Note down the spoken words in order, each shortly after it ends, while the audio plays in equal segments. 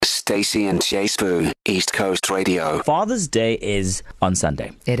Stacey and Jace East Coast Radio. Father's Day is on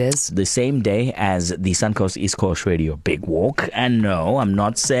Sunday. It is. The same day as the Suncoast East Coast Radio Big Walk. And no, I'm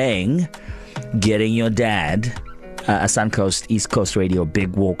not saying getting your dad a Suncoast East Coast Radio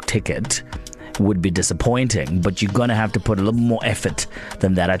Big Walk ticket would be disappointing, but you're going to have to put a little more effort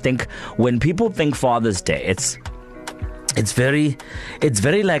than that. I think when people think Father's Day, it's very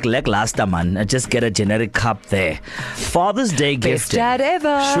like lackluster, man. Just get a generic cup there. Father's Day Best gifting dad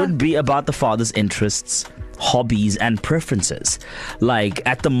ever. should be about the father's interests, hobbies and preferences. Like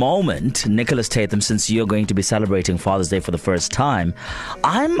at the moment, Nicholas Tatham, since you're going to be celebrating Father's Day for the first time,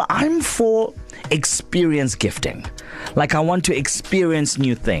 I'm for experience gifting. Like I want to experience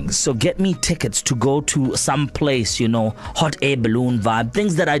new things. So get me tickets to go to some place, hot air balloon vibe,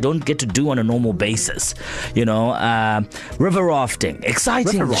 things that I don't get to do on a normal basis. River rafting,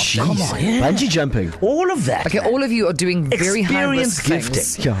 exciting. Come on, yeah. Bungee jumping. All of that. Okay, man. All of you are doing very experience high-risk gifting.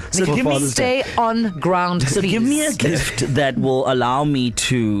 things. Yeah. So give me Stay on ground, So please. give me a gift that will allow me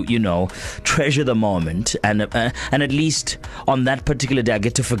to, treasure the moment, and at least on that particular day, I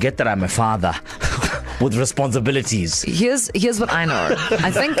get to forget that I'm a father with responsibilities. Here's what I know.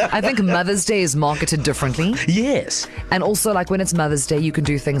 I think Mother's Day is marketed differently. Yes. And also, like, when it's Mother's Day, you can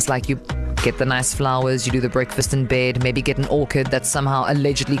do things like you get the nice flowers, you do the breakfast in bed, maybe get an orchid that somehow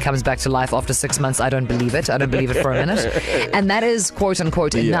allegedly comes back to life after 6 months. I don't believe it. I don't believe it for a minute. And that is quote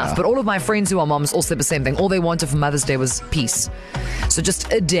unquote enough. But all of my friends who are moms all said the same thing. All they wanted for Mother's Day was peace. So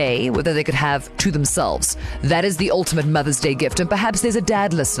just a day that they could have to themselves. That is the ultimate Mother's Day gift. And perhaps there's a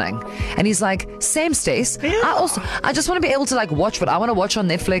dad listening and he's like, same Stace. Yeah. I just want to be able to watch what I want to watch on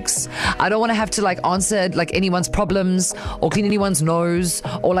Netflix. I don't want to have to answer anyone's problems or clean anyone's nose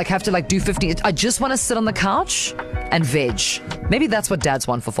or have to do 50. I just want to sit on the couch and veg. Maybe that's what dads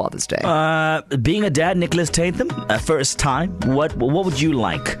want for Father's Day. Being a dad, Nicholas Tatham, first time, what would you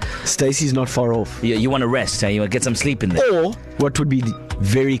like? Stacey's not far off. Yeah, you want to rest, you want to get some sleep in there. Or what would be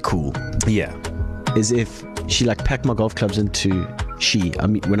very cool Yeah. is if she packed my golf clubs into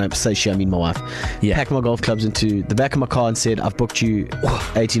when I say she, I mean my wife. Yeah. Packed my golf clubs into the back of my car and said, I've booked you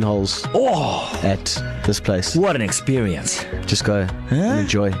 18 holes at this place. What an experience. Just go and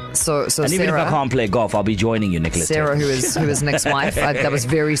enjoy. So And even if I Sarah, can't play golf, I'll be joining you, Nicholas Sarah, Tatham. who is Nick's wife, that was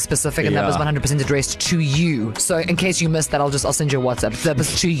very specific, and that was 100% addressed to you. So in case you missed that, I'll send you a WhatsApp. That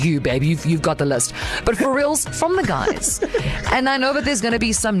was to you, babe. You've got the list. But for reals, from the guys. And I know that there's going to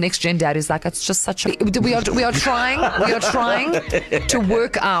be some next gen dad who's like, it's just such a. We are trying to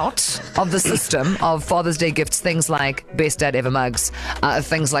work out of the system of Father's Day gifts things like best dad ever mugs,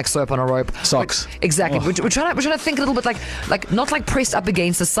 things like soap on a rope, Socks. Exactly. We're trying to think a little bit like not pressed up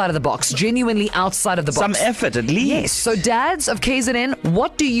against the side of the box, genuinely outside of the box. Some effort at least. Yes. So dads of KZN,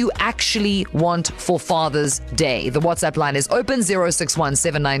 what do you actually want for Father's Day? The WhatsApp line is open 061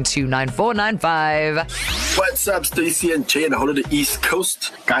 792 9495. What's up, Stacey and Jay and all of the East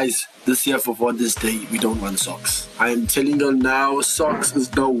Coast? Guys, this year for Father's Day, we don't want socks. I am telling you now, socks is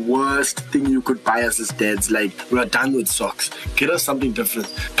the worst thing you could buy us as dads. We are done with socks. Get us something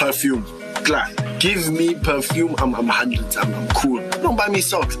different. Perfume. Give me perfume. I'm hundreds. I'm cool. Don't buy me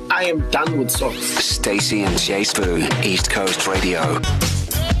socks. I am done with socks. Stacey and Jace East Coast Radio.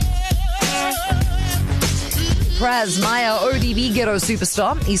 Praz Maya, ODB Ghetto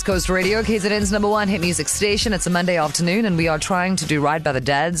Superstar, East Coast Radio, KZN's number one hit music station. It's a Monday afternoon and we are trying to do right by the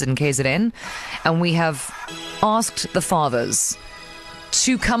dads in KZN. And we have asked the fathers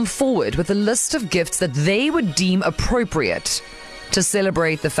to come forward with a list of gifts that they would deem appropriate to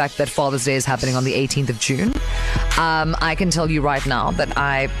celebrate the fact that Father's Day is happening on the 18th of June. I can tell you right now that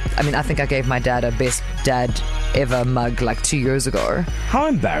I think I gave my dad a best dad ever mug 2 years ago. How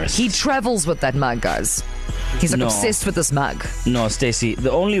embarrassed. He travels with that mug, guys. He's obsessed with this mug. No, Stacey,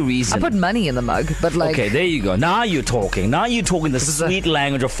 the only reason... I put money in the mug, but Okay, there you go. Now you're talking the sweet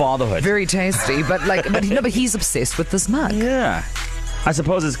language of fatherhood. very tasty, but but he's obsessed with this mug. Yeah. I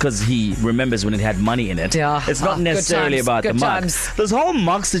suppose it's because he remembers when it had money in it. Yeah. It's not necessarily about the mug. Times. This whole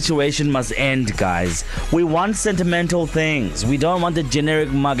mug situation must end, guys. We want sentimental things. We don't want a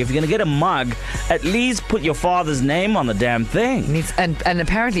generic mug. If you're going to get a mug, at least put your father's name on the damn thing. And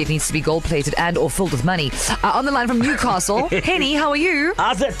apparently it needs to be gold-plated and or filled with money. On the line from Newcastle, Henny, how are you?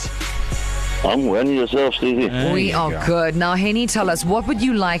 How's it? I'm well, yourself, Stevie. We are good. Now, Henny, tell us, what would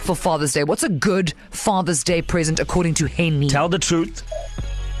you like for Father's Day? What's a good Father's Day present according to Henny? Tell the truth.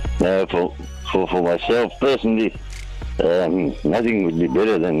 For myself personally, nothing would be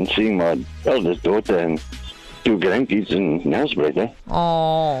better than seeing my eldest daughter and 2 grandkids in Nelspruit.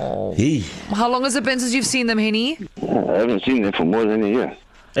 Oh. Hey. How long has it been since you've seen them, Henny? I haven't seen them for more than a year.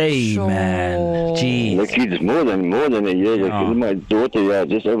 Hey, man. Gee. The kids more than a year. Oh. My daughter,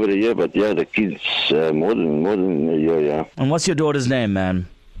 just over a year, but the kids more than a year. And what's your daughter's name, man?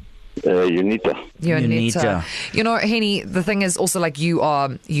 Unita. Unita. You know, Henny, the thing is also like you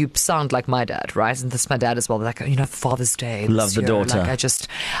sound like my dad, right? And this is my dad as well. Like, Father's Day. Love the year. daughter. Like, I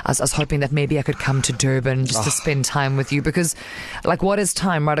was hoping that maybe I could come to Durban just to spend time with you because, like, what is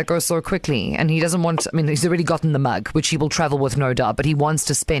time, right? It goes so quickly. And he doesn't want, he's already gotten the mug, which he will travel with, no doubt, but he wants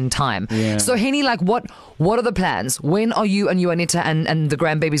to spend time. Yeah. So, Henny, like, what are the plans? When are you and Anita and the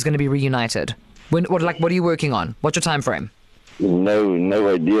grandbaby's going to be reunited? What are you working on? What's your time frame? No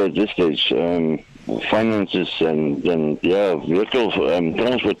idea at this stage. Finances and vehicle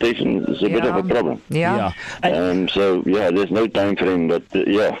transportation is a bit of a problem. Yeah. So there's no time frame, but I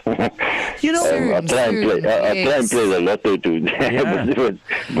try and play the lotto too.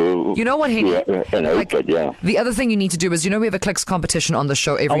 You know what, Henny? Yeah, The other thing you need to do is, we have a clicks competition on the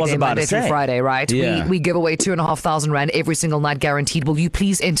show every day, Monday through Friday, right? Yeah. We give away 2,500 rand every single night, guaranteed. Will you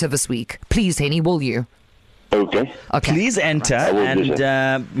please enter this week? Please, Henny, will you? Okay. Please enter, and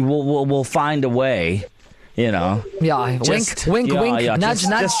we'll find a way. Yeah, Just, wink, yeah, nudge,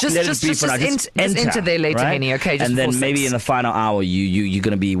 just enter there later, right? Henny, okay? Just and then maybe 6. in the final hour, you're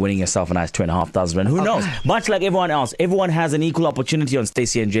going to be winning yourself a nice 2,500 rand. Who knows? Much like everyone else, everyone has an equal opportunity on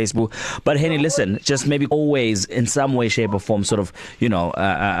Stacey and Jace Boo. But Henny, listen, just maybe always, in some way, shape, or form, sort of,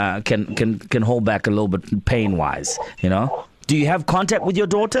 can hold back a little bit pain-wise, Do you have contact with your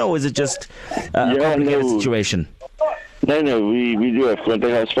daughter, or is it just a complicated situation? No, we do have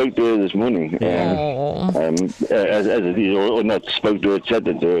contact. I spoke to her this morning. As it is, or not spoke to her,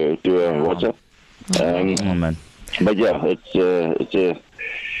 chatted to her on WhatsApp. Man. But it's a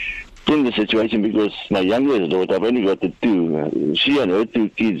similar situation because my youngest daughter, I've only got the 2. She and her 2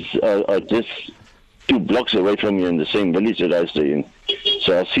 kids are just 2 blocks away from me in the same village that I stay in.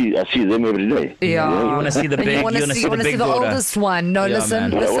 So I see them every day. Yeah. You want to see the big, you want to see the oldest one. No,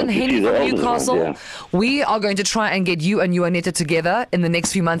 listen, Henny from Newcastle. We are going to try and get you and Anita together in the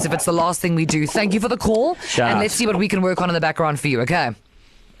next few months if it's the last thing we do. Thank you for the call, and let's see what we can work on in the background for you, okay?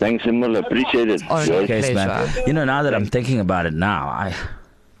 Thanks, Emil. Appreciate it. Okay, man. Now that I'm thinking about it now, I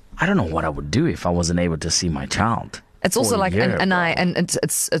don't know what I would do if I wasn't able to see my child. It's also like,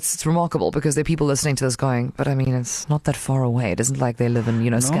 it's remarkable because there are people listening to this going, but it's not that far away. It isn't like they live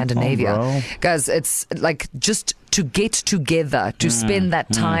in, Scandinavia. Guys, it's like just to get together, to spend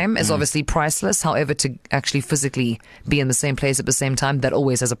that time is obviously priceless. However, to actually physically be in the same place at the same time, that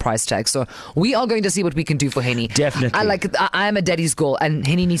always has a price tag. So we are going to see what we can do for Henny. Definitely. I am a daddy's girl, and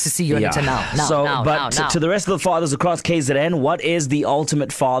Henny needs to see you Anita now. To the rest of the fathers across KZN, what is the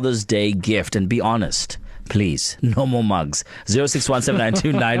ultimate Father's Day gift? And be honest. Please, no more mugs.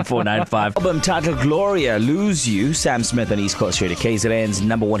 0617929495. Album titled Gloria, Lose You, Sam Smith and East Coast Radio, KZN's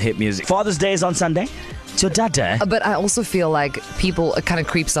 #1 hit music. Father's Day is on Sunday. It's your dada. But I also feel like it kind of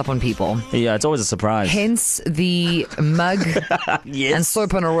creeps up on people. Yeah, it's always a surprise. Hence the mug and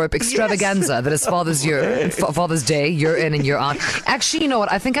soap on a rope extravaganza that is Father's Day, year in and year out. Actually, you know what?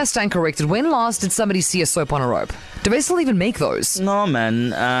 I think I stand corrected. When last did somebody see a soap on a rope? Do they still even make those? No,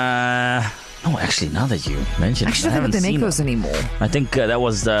 man. No, actually, now that you mention it, I don't think they make those anymore. I think that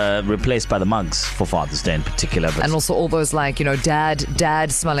was replaced by the mugs for Father's Day in particular. But and also all those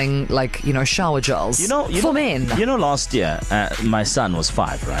dad smelling like shower gels. For men. Last year my son was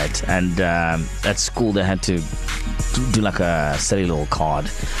 5, right? And at school they had to do like a silly little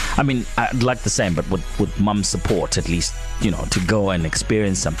card. I'd like the same, but with mum's support at least. To go and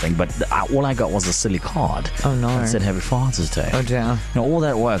experience something, but all I got was a silly card. Oh no! That said Happy Father's Day. Oh dear! All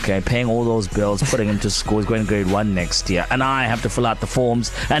that work, paying all those bills, putting him to school, he's going to grade 1 next year, and I have to fill out the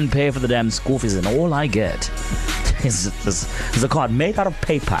forms and pay for the damn school fees, and all I get is a card made out of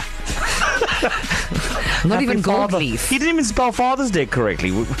paper. Not even gold leaf. He didn't even spell Father's Day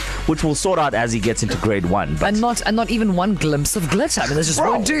correctly, which we'll sort out as he gets into grade 1. But and not even one glimpse of glitter. This just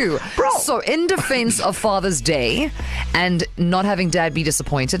won't do. So in defense of Father's Day and not having Dad be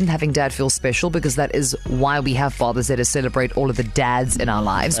disappointed and having Dad feel special, because that is why we have Father's Day, to celebrate all of the dads in our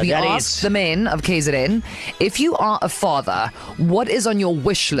lives. We asked the men of KZN, if you are a father, what is on your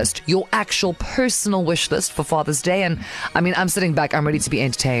wish list, your actual personal wish list for Father's Day? And I'm sitting back, I'm ready to be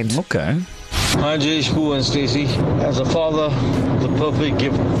entertained. Okay. Hi, Jace, Boo and Stacey. As a father, the perfect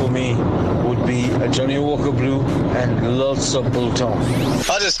gift for me would be a Johnny Walker Blue and lots of biltong.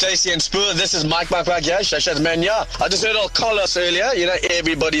 Hi, this is Stacey and Spur. This is Mike here. Shashat Mania. I just heard Carlos earlier,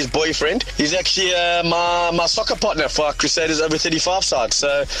 everybody's boyfriend. He's actually my soccer partner for our Crusaders over 35 side.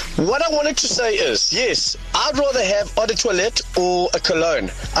 So what I wanted to say is, yes, I'd rather have eau de toilette or a cologne.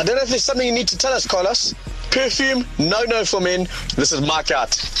 I don't know if there's something you need to tell us, Carlos. Perfume, no for men. This is my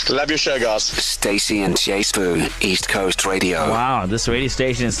cat. Love your show, guys. Stacey and Jay Spoon, East Coast Radio. Wow, this radio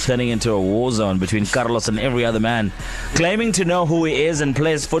station is turning into a war zone between Carlos and every other man, claiming to know who he is and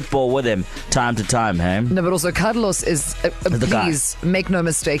plays football with him time to time, hey? No, but also Carlos is, please make no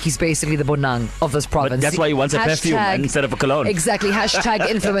mistake, he's basically the Bonang of this province. But that's why he wants a perfume instead of a cologne. Exactly. Hashtag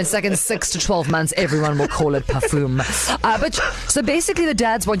influence. Like in 6 to 12 months, everyone will call it parfum. But so basically, the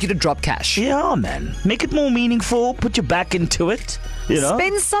dads want you to drop cash. Yeah, man. Make it more meaningful. Put your back into it. You know?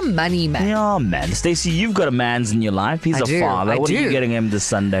 Spend some money, man. Yeah, man. Stacey, you've got a man's in your life. He's a father. What are you getting him this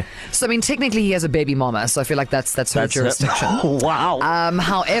Sunday? So, I mean, technically, he has a baby mama, so I feel like that's her jurisdiction. Wow.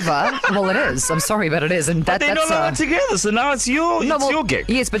 However, well, it is. I'm sorry, but it is. And but they're no longer together, so now it's your gig.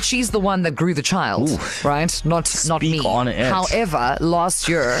 Yes, but she's the one that grew the child, right? Not me. On it. However, last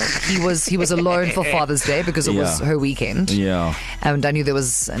year he was alone for Father's Day because it was her weekend. Yeah. And I knew there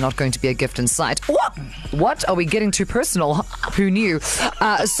was not going to be a gift in sight. What? Are we getting too personal? Who knew?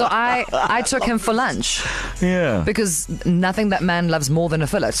 So I took him for lunch. Yeah. Because nothing that man loves more than a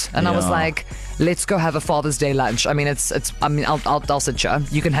fillet. And I was like, let's go have a Father's Day lunch. I mean, I'll sit you.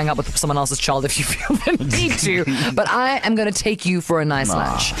 You can hang out with someone else's child if you feel the need to. But I am going to take you for a nice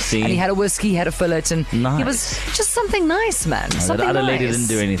lunch. See? And he had a whiskey, he had a fillet, and he was just something nice, man. That other lady didn't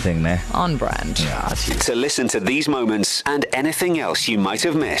do anything there. On brand. Yeah. To listen to these moments and anything else you might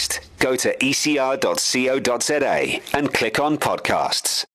have missed, go to ecr.co.za and click on podcasts.